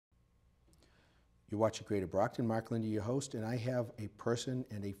You watch a Greater Brockton. Mark Lindy, your host, and I have a person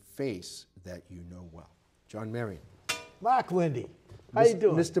and a face that you know well. John Merian. Mark Lindy. How you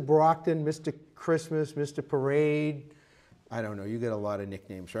doing? Mr. Brockton, Mr. Christmas, Mr. Parade. I don't know. You get a lot of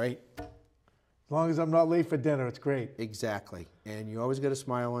nicknames, right? As long as I'm not late for dinner, it's great. Exactly. And you always got a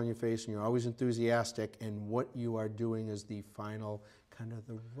smile on your face, and you're always enthusiastic. And what you are doing is the final, kind of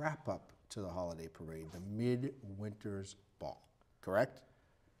the wrap-up to the holiday parade, the Midwinter's Ball. Correct?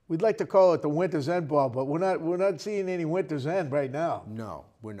 We'd like to call it the Winter's End Ball, but we're not seeing any Winter's End right now. No,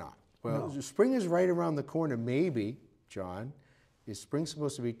 we're not. Well, spring is right around the corner. Maybe, John, is spring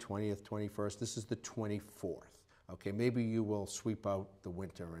supposed to be 20th, 21st? This is the 24th. Okay, maybe you will sweep out the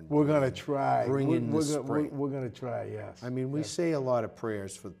winter and we're going to try. Bring in the spring. We're going to try, yes. I mean, we say a lot of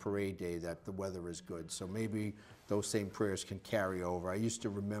prayers for the parade day that the weather is good, so maybe those same prayers can carry over. I used to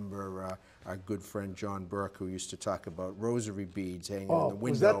remember our good friend John Burke, who used to talk about rosary beads hanging in the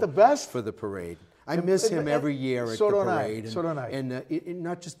window. Was that the best? For the parade. I miss him every year at the parade. So do I. And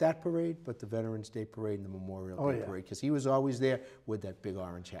not just that parade, but the Veterans Day parade and the Memorial Day parade, because he was always there with that big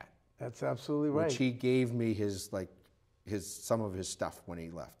orange hat. That's absolutely right. Which he gave me some of his stuff when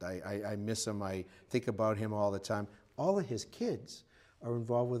he left. I miss him. I think about him all the time. All of his kids are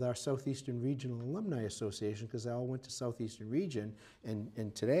involved with our Southeastern Regional Alumni Association because they all went to Southeastern Region.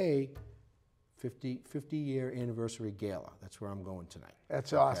 And today, 50-year anniversary gala. That's where I'm going tonight.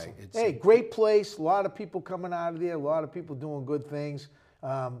 That's awesome. Hey, great place. A lot of people coming out of there. A lot of people doing good things.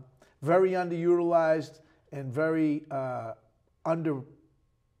 Very underutilized and very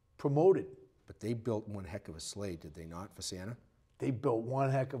under-promoted. But they built one heck of a sleigh, did they not, for Santa? They built one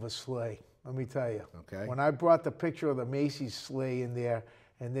heck of a sleigh, let me tell you. Okay. When I brought the picture of the Macy's sleigh in there,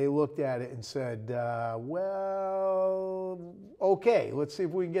 and they looked at it and said, well, okay, let's see if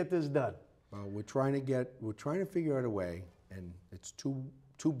we can get this done. Well, we're trying to figure out a way, and it's too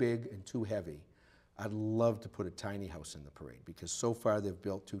big and too heavy. I'd love to put a tiny house in the parade, because so far they've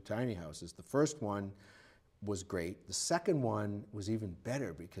built 2 tiny houses. The first one was great. The second one was even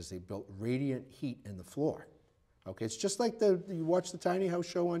better because they built radiant heat in the floor. Okay, it's just like you watch the tiny house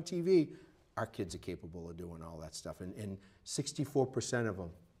show on TV. Our kids are capable of doing all that stuff, and 64% of them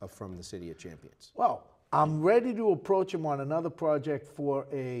are from the City of Champions. Well, I'm ready to approach them on another project for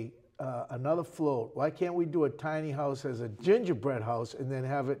another float. Why can't we do a tiny house as a gingerbread house and then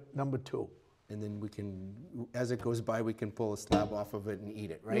have it number 2? And then we can, as it goes by, we can pull a slab off of it and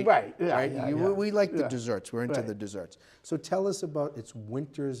eat it, right? Right, yeah, right? Yeah, we like the desserts. We're into the desserts. So tell us about its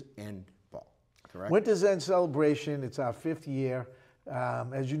Winter's End Ball, correct? Winter's End celebration. It's our 5th year.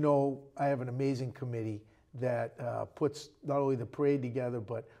 As you know, I have an amazing committee that puts not only the parade together,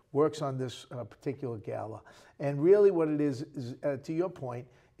 but works on this particular gala. And really what it is to your point,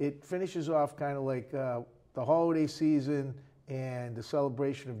 it finishes off kind of like the holiday season and the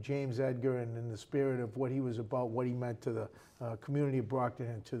celebration of James Edgar, and in the spirit of what he was about, what he meant to the community of Brockton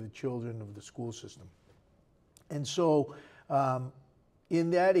and to the children of the school system. And so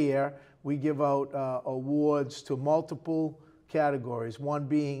in that year, we give out awards to multiple categories, one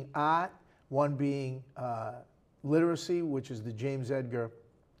being art, one being literacy, which is the James Edgar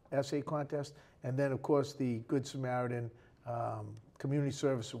Essay Contest, and then, of course, the Good Samaritan Community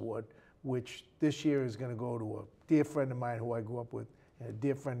Service Award, which this year is going to go to a dear friend of mine who I grew up with, and a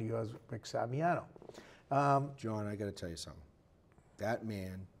dear friend of yours, Rick Saviano. John, I got to tell you something. That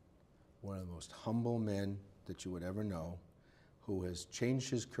man, one of the most humble men that you would ever know, who has changed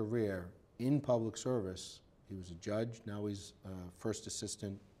his career in public service. He was a judge, now he's first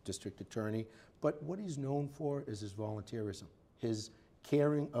assistant district attorney. But what he's known for is his volunteerism, his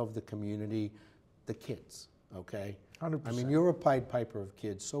caring of the community, the kids, okay? 100%. I mean, you're a Pied Piper of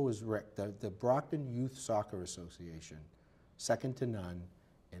kids, so is Rick. The Brockton Youth Soccer Association, second to none,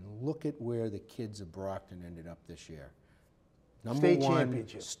 and look at where the kids of Brockton ended up this year. Number one,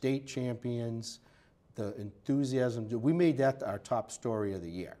 state champions, the enthusiasm. We made that our top story of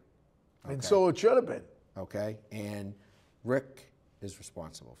the year. Okay? And so it should have been. Okay, and Rick is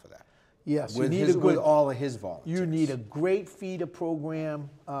responsible for that. Yes, with all of his volunteers. You need a great feeder program,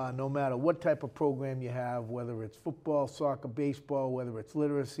 no matter what type of program you have, whether it's football, soccer, baseball, whether it's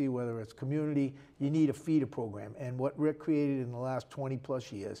literacy, whether it's community, you need a feeder program. And what Rick created in the last 20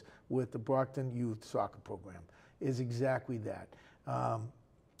 plus years with the Brockton Youth Soccer Program is exactly that.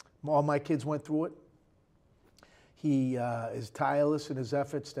 All my kids went through it. He is tireless in his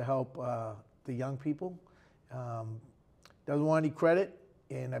efforts to help the young people. Doesn't want any credit.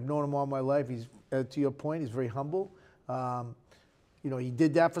 And I've known him all my life. He's, to your point, he's very humble. You know, he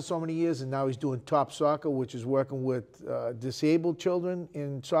did that for so many years, and now he's doing top soccer, which is working with disabled children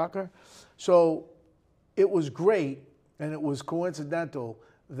in soccer. So it was great, and it was coincidental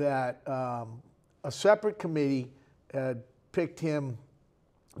that a separate committee picked him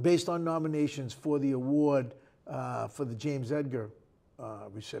based on nominations for the award for the James Edgar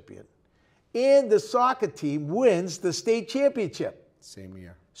recipient. And the soccer team wins the state championship. Same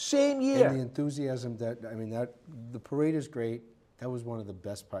year. Same year. And the enthusiasm the parade is great. That was one of the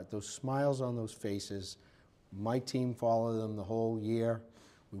best parts. Those smiles on those faces. My team followed them the whole year.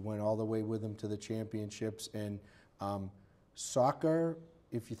 We went all the way with them to the championships. And soccer,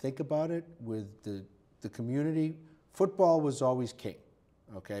 if you think about it, with the community, football was always king,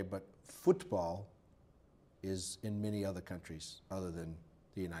 okay? But football is in many other countries other than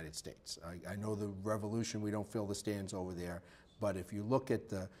the United States. I know the revolution, we don't fill the stands over there, but if you look at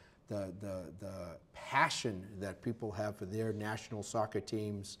the passion that people have for their national soccer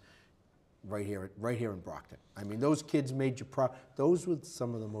teams, right here in Brockton. I mean, those kids made you proud. Those were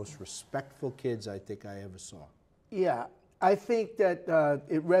some of the most respectful kids I think I ever saw. Yeah, I think that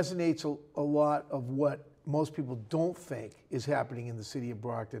it resonates a lot of what most people don't think is happening in the city of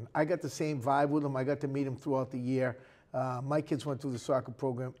Brockton. I got the same vibe with them. I got to meet them throughout the year. My kids went through the soccer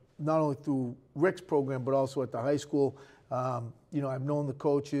program, not only through Rick's program, but also at the high school. You know, I've known the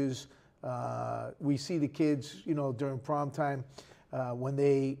coaches. We see the kids, you know, during prom time.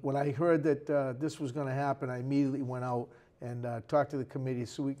 When I heard that this was going to happen, I immediately went out and talked to the committee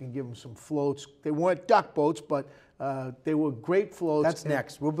so we can give them some floats. They weren't duck boats, but they were great floats. That's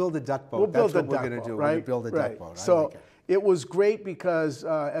next. We'll build a duck boat. We'll build That's a what duck we're going to boat, do. right? We're going to build a right. duck boat. So I like it was great because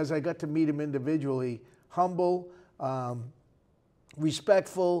as I got to meet him individually, humble,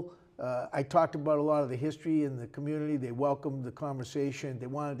 respectful. I talked about a lot of the history in the community. They welcomed the conversation. They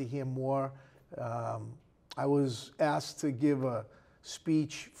wanted to hear more. I was asked to give a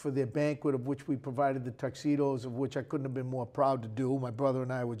speech for their banquet, of which we provided the tuxedos, of which I couldn't have been more proud to do. My brother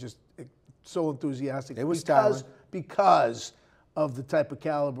and I were just so enthusiastic. It was styling. Because of the type of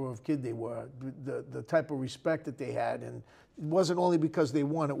caliber of kid they were, the type of respect that they had. And it wasn't only because they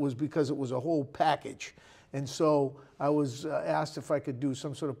won, it was because it was a whole package. And so I was asked if I could do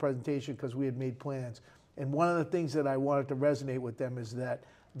some sort of presentation because we had made plans. And one of the things that I wanted to resonate with them is that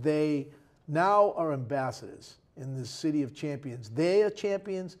they now are ambassadors in the City of Champions. They are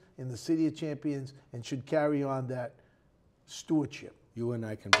champions in the City of Champions and should carry on that stewardship. You and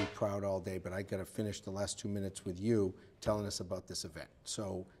I can be proud all day, but I got to finish the last 2 minutes with you telling us about this event.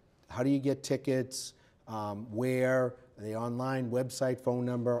 So how do you get tickets? Where? Are they online? Website, phone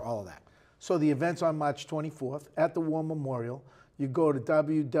number, all of that? So the event's on March 24th at the War Memorial. You go to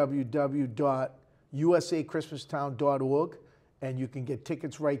www.usachristmastown.org and you can get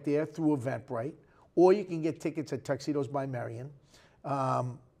tickets right there through Eventbrite, or you can get tickets at Tuxedos by Merian.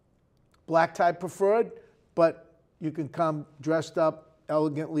 Black tie preferred, but you can come dressed up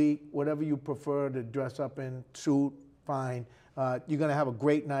elegantly, whatever you prefer to dress up in, suit, fine. You're gonna have a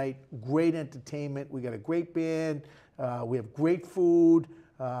great night, great entertainment. We got a great band, we have great food.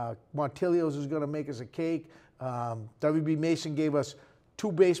 Montilio's is going to make us a cake. WB Mason gave us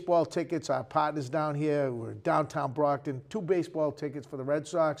 2 baseball tickets. Our partners down here, we're in downtown Brockton, 2 baseball tickets for the Red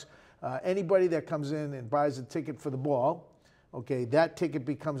Sox. Anybody that comes in and buys a ticket for the ball, okay, that ticket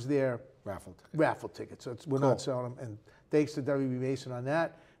becomes their raffle ticket. So we're not selling them. And thanks to WB Mason on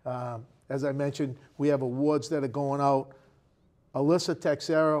that. As I mentioned, we have awards that are going out. Alyssa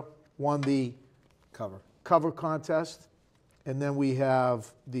Texera won the cover contest. And then we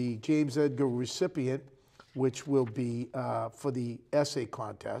have the James Edgar recipient, which will be for the essay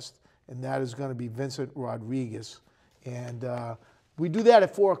contest, and that is going to be Vincent Rodriguez. And we do that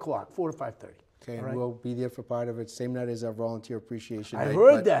at 4 o'clock, 4 to 5:30. Okay, and we'll be there for part of it. Same night as our volunteer appreciation night. I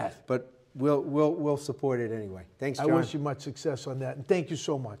heard that. But we'll support it anyway. Thanks, John. I wish you much success on that, and thank you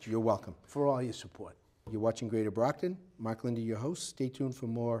so much. You're welcome. For all your support. You're watching Greater Brockton. Mark Lindy, your host. Stay tuned for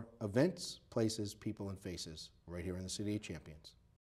more events, places, people, and faces right here in the City of Champions.